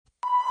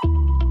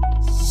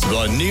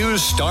The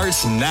news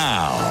starts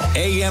now.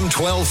 AM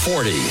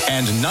 1240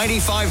 and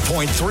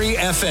 95.3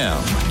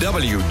 FM.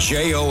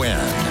 WJON.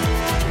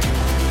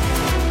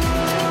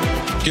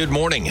 Good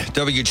morning.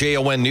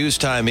 WJON News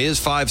Time is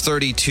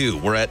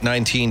 5:32. We're at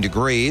 19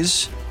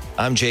 degrees.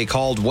 I'm Jay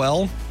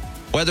Caldwell.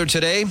 Weather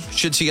today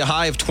should see a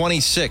high of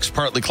 26,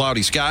 partly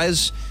cloudy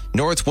skies,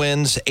 north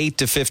winds 8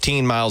 to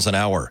 15 miles an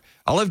hour.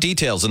 I'll have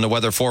details in the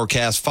weather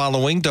forecast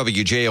following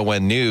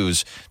WJON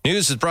News.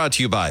 News is brought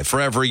to you by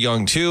Forever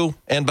Young 2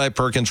 and by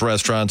Perkins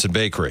Restaurants and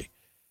Bakery.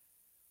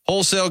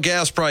 Wholesale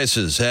gas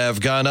prices have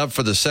gone up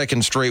for the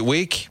second straight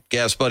week.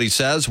 Gas Buddy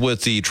says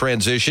with the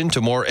transition to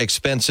more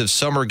expensive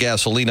summer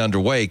gasoline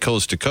underway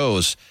coast to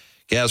coast,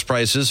 gas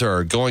prices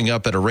are going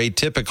up at a rate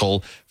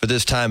typical for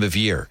this time of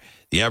year.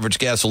 The average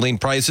gasoline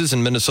prices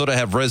in Minnesota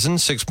have risen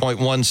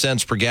 6.1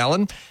 cents per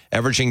gallon,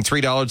 averaging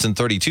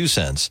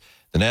 $3.32.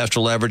 The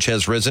national average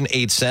has risen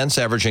 8 cents,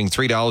 averaging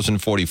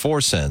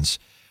 $3.44.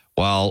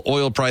 While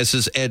oil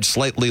prices edge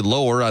slightly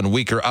lower on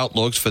weaker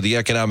outlooks for the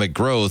economic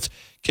growth,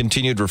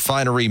 continued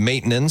refinery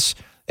maintenance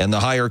and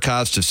the higher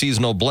cost of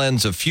seasonal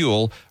blends of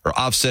fuel are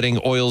offsetting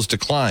oil's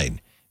decline.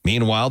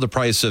 Meanwhile, the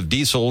price of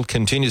diesel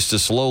continues to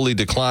slowly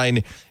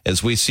decline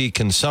as we see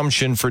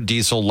consumption for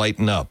diesel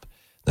lighten up.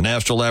 The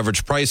national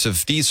average price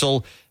of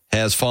diesel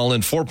has fallen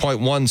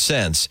 4.1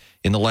 cents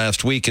in the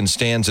last week and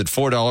stands at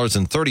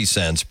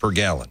 $4.30 per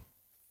gallon.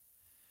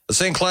 A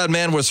St. Cloud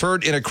man was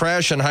hurt in a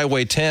crash on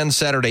Highway 10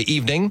 Saturday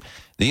evening.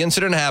 The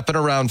incident happened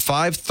around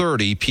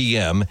 5:30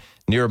 p.m.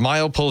 near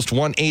milepost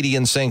 180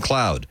 in St.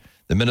 Cloud.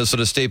 The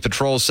Minnesota State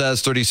Patrol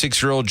says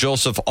 36-year-old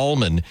Joseph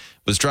Allman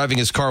was driving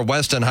his car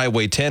west on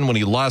Highway 10 when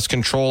he lost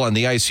control on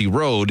the icy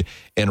road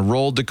and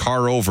rolled the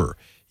car over.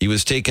 He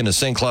was taken to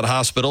St. Cloud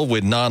Hospital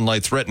with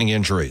non-life-threatening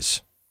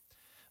injuries.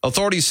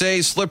 Authorities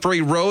say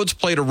slippery roads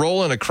played a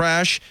role in a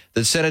crash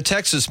that sent a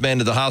Texas man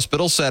to the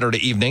hospital Saturday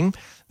evening.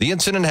 The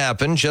incident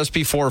happened just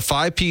before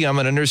 5 p.m.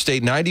 on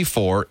Interstate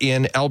 94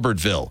 in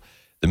Albertville.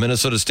 The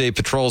Minnesota State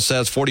Patrol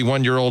says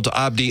 41-year-old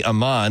Abdi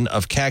Aman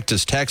of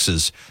Cactus,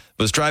 Texas,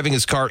 was driving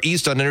his car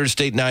east on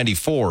Interstate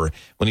 94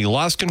 when he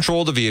lost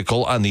control of the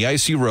vehicle on the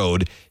icy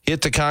road,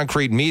 hit the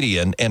concrete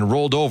median, and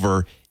rolled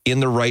over in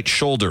the right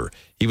shoulder.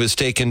 He was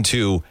taken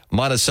to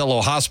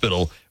Monticello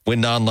Hospital with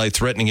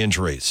non-life-threatening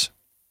injuries.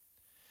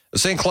 A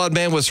St. Cloud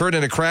man was hurt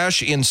in a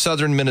crash in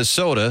southern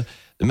Minnesota.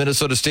 The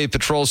Minnesota State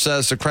Patrol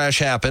says the crash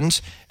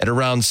happened at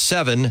around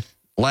 7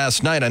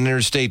 last night on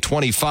Interstate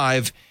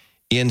 25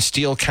 in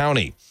Steele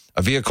County.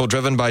 A vehicle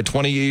driven by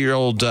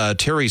 20-year-old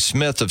Terry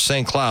Smith of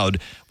St. Cloud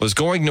was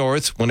going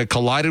north when it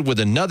collided with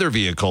another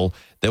vehicle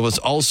that was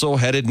also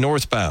headed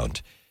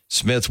northbound.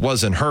 Smith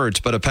wasn't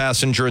hurt, but a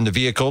passenger in the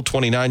vehicle,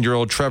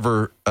 29-year-old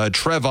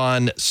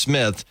Trevon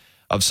Smith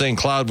of St.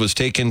 Cloud, was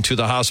taken to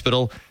the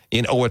hospital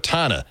in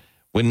Owatonna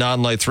with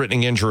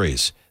non-life-threatening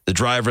injuries. The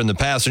driver and the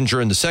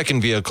passenger in the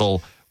second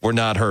vehicle were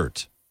not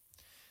hurt.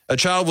 A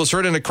child was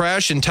hurt in a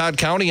crash in Todd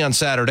County on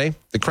Saturday.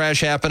 The crash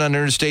happened on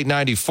Interstate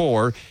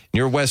 94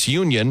 near West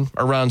Union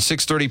around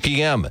 6:30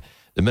 p.m.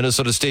 The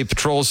Minnesota State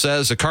Patrol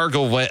says a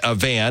cargo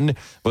van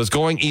was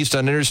going east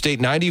on Interstate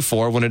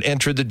 94 when it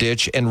entered the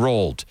ditch and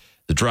rolled.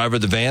 The driver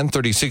of the van,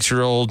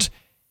 36-year-old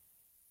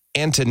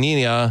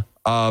Antonina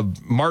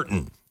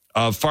Martin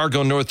of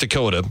Fargo, North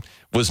Dakota,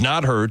 was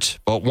not hurt,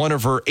 but one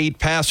of her 8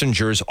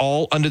 passengers,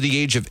 all under the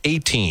age of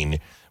 18,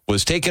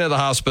 was taken to the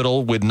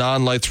hospital with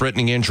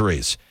non-life-threatening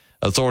injuries.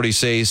 Authorities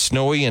say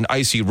snowy and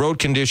icy road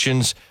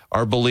conditions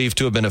are believed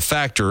to have been a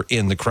factor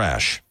in the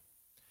crash.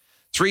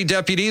 3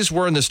 deputies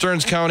were in the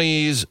Stearns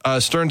County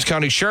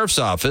Sheriff's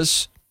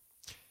Office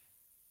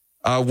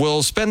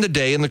will spend the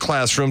day in the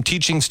classroom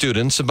teaching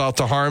students about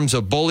the harms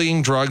of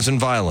bullying, drugs, and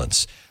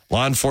violence.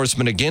 Law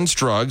Enforcement Against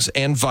Drugs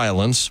and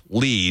Violence,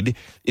 LEAD,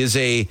 is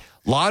a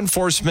law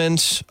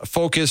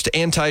enforcement-focused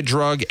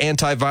anti-drug,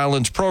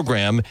 anti-violence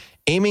program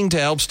aiming to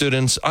help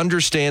students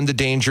understand the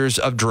dangers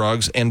of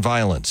drugs and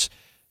violence.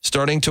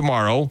 Starting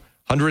tomorrow,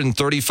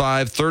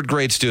 135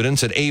 third-grade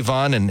students at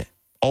Avon and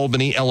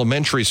Albany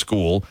Elementary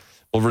School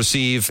will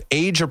receive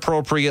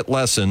age-appropriate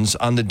lessons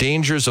on the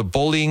dangers of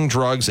bullying,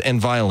 drugs,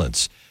 and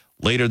violence.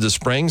 Later this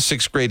spring,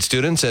 6th-grade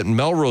students at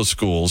Melrose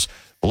Schools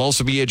will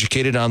also be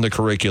educated on the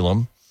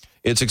curriculum.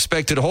 It's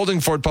expected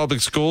Holdingford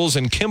Public Schools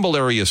and Kimball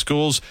area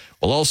schools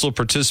will also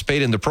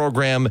participate in the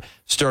program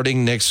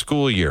starting next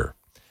school year.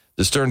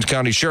 The Stearns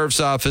County Sheriff's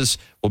Office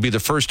will be the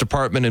first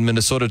department in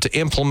Minnesota to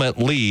implement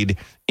LEAD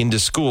into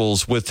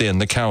schools within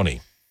the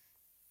county.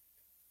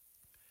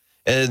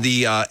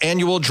 The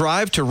annual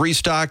drive to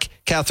restock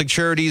Catholic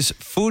Charities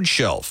food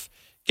shelf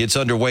gets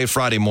underway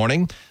Friday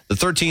morning. The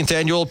 13th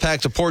annual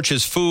Pack the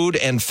Porches Food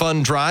and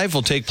Fun Drive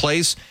will take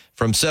place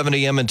from 7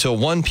 a.m. until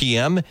 1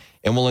 p.m.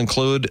 and will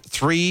include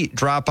 3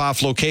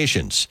 drop-off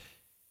locations.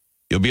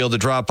 You'll be able to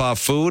drop off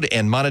food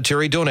and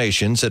monetary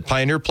donations at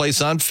Pioneer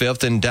Place on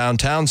 5th in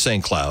downtown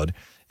St. Cloud,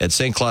 at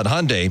St. Cloud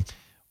Hyundai,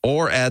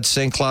 or at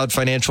St. Cloud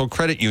Financial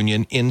Credit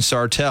Union in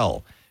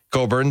Sartell.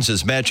 Coburn's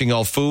is matching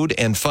all food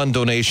and fund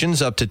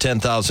donations up to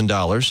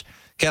 $10,000.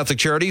 Catholic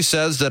Charities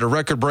says that a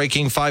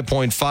record-breaking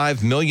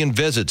 5.5 million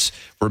visits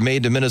were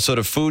made to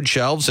Minnesota food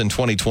shelves in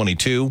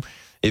 2022.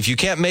 If you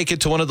can't make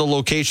it to one of the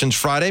locations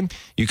Friday,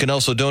 you can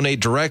also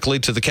donate directly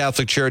to the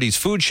Catholic Charities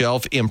food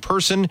shelf in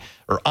person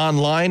or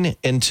online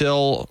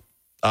until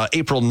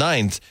April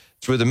 9th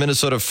through the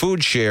Minnesota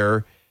Food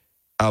Share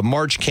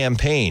March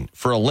campaign.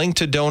 For a link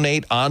to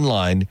donate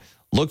online,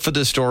 look for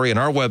this story on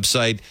our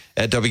website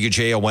at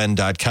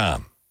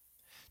WJON.com.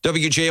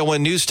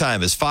 WJON News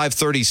Time is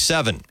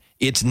 5:37.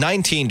 It's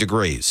 19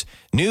 degrees.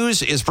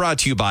 News is brought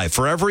to you by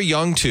Forever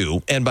Young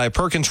 2 and by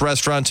Perkins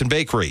Restaurants and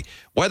Bakery.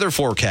 Weather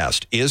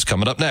forecast is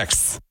coming up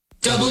next.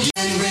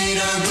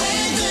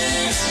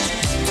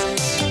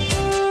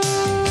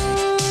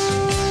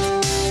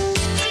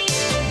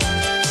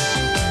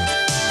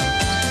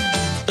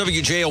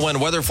 WJON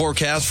weather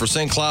forecast for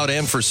St. Cloud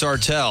and for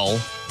Sartell.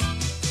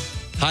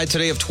 High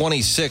today of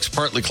 26,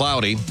 partly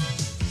cloudy.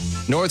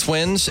 North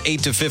winds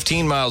 8 to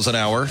 15 miles an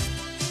hour.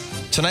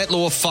 Tonight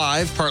low of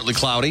 5, partly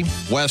cloudy.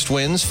 West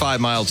winds 5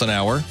 miles an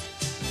hour.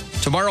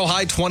 Tomorrow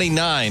high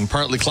 29,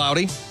 partly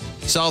cloudy.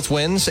 South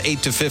winds 8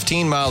 to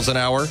 15 miles an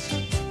hour.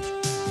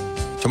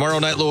 Tomorrow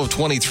night low of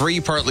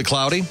 23, partly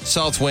cloudy.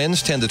 South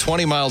winds 10 to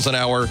 20 miles an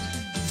hour.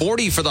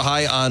 40 for the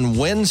high on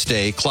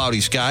Wednesday, cloudy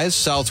skies.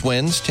 South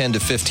winds 10 to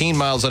 15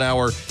 miles an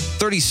hour.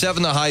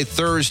 37 the high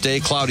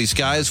Thursday, cloudy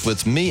skies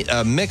with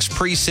mixed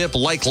precip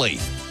likely.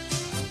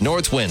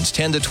 North winds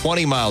 10 to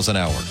 20 miles an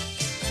hour.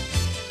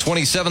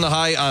 27 the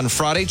high on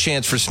Friday,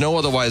 chance for snow,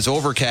 otherwise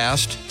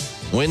overcast.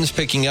 Winds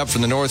picking up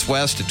from the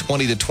northwest at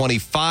 20 to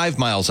 25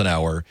 miles an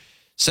hour.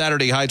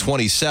 Saturday, high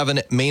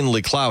 27,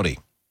 mainly cloudy.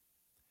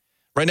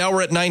 Right now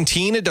we're at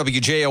 19 at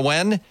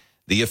WJON.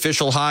 The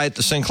official high at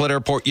the St. Cloud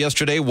Airport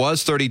yesterday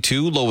was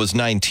 32, low was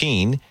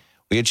 19.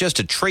 We had just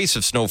a trace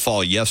of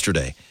snowfall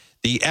yesterday.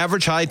 The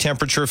average high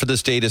temperature for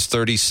this date is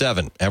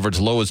 37. Average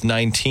low is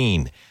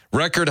 19.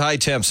 Record high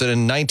temps at a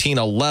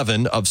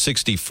 1911 of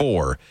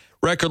 64.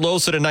 Record low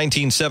set at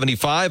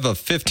 1975 of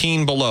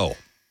 15 below.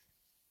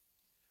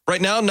 Right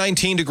now,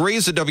 19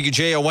 degrees at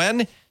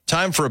WJON.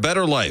 Time for a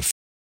better life.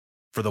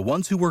 For the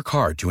ones who work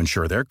hard to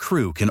ensure their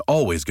crew can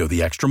always go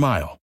the extra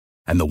mile,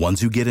 and the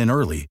ones who get in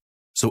early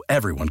so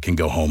everyone can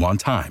go home on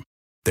time,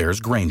 there's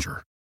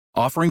Grainger,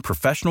 offering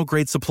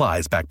professional-grade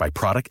supplies backed by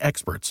product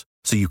experts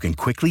so you can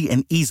quickly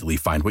and easily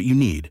find what you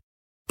need.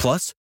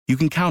 Plus, you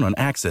can count on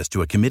access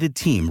to a committed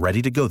team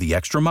ready to go the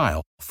extra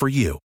mile for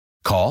you.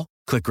 Call,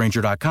 click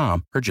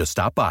Grainger.com, or just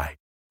stop by.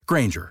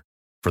 Grainger,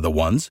 for the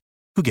ones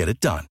who get it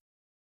done.